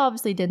 I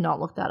obviously did not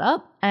look that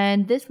up,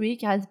 and this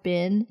week has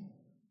been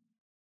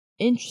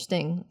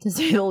interesting, to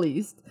say the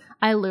least.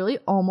 I literally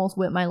almost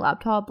whipped my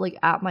laptop like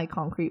at my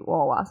concrete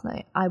wall last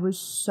night. I was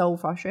so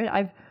frustrated.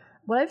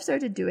 What I've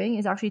started doing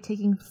is actually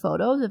taking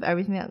photos of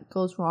everything that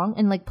goes wrong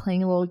and like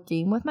playing a little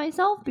game with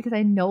myself, because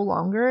I no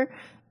longer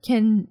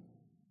can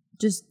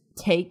just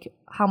take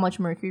how much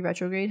Mercury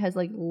retrograde has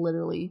like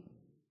literally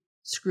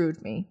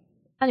screwed me.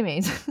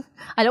 Anyways,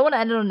 I don't want to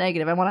end on a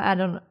negative. I want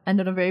to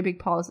end on a very big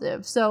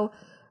positive. So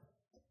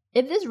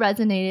if this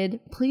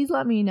resonated, please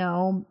let me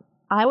know.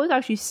 I was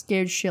actually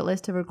scared shitless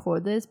to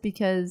record this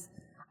because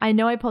I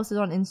know I posted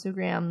on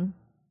Instagram,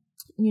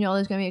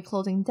 there's going to be a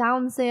closing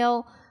down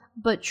sale,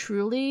 but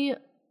truly,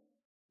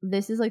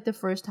 this is like the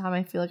first time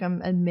I feel like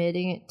I'm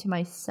admitting it to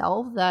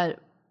myself that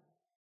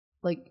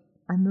like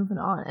I'm moving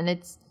on, and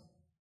it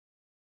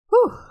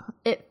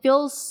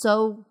feels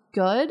so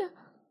good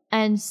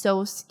and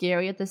so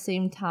scary at the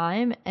same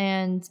time.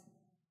 And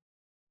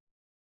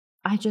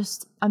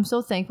I'm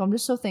so thankful. I'm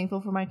just so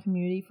thankful for my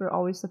community for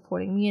always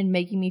supporting me and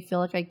making me feel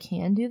like I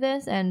can do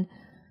this, and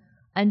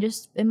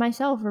just in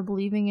myself for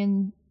believing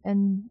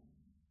in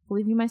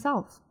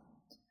myself.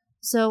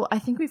 So I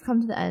think we've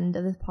come to the end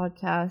of this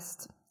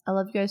podcast. I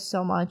love you guys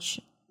so much.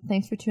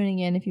 Thanks for tuning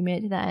in. If you made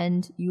it to the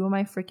end, you are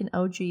my freaking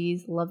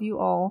OGs. Love you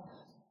all.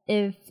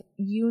 If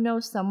you know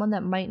someone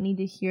that might need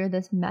to hear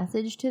this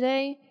message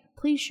today,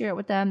 please share it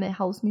with them. It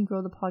helps me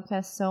grow the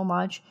podcast so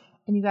much.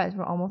 And you guys,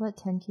 we're almost at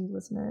 10K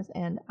listeners,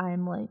 and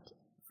I'm like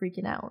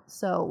freaking out.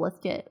 So let's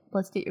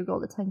get your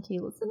goal to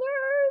 10K listeners.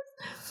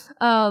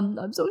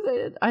 I'm so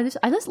excited.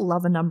 I just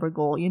love a number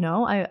goal.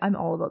 I'm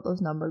all about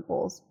those number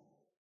goals.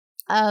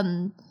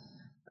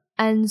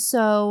 And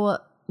so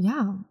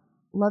yeah,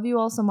 love you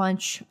all so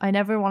much. I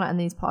never want to end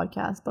these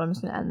podcasts, but I'm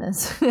just gonna end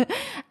this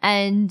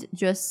and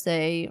just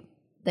say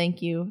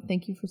thank you.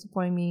 Thank you for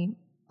supporting me.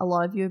 A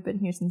lot of you have been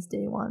here since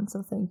day one,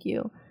 so thank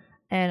you.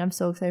 And I'm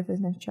so excited for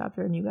this next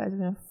chapter, and you guys are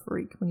going to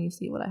freak when you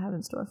see what I have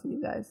in store for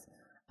you guys.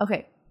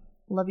 Okay,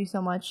 love you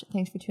so much.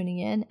 Thanks for tuning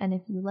in, and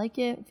if you like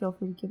it, feel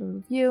free to give a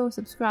review,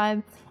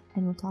 subscribe,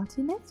 and we'll talk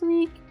to you next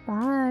week.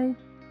 Bye.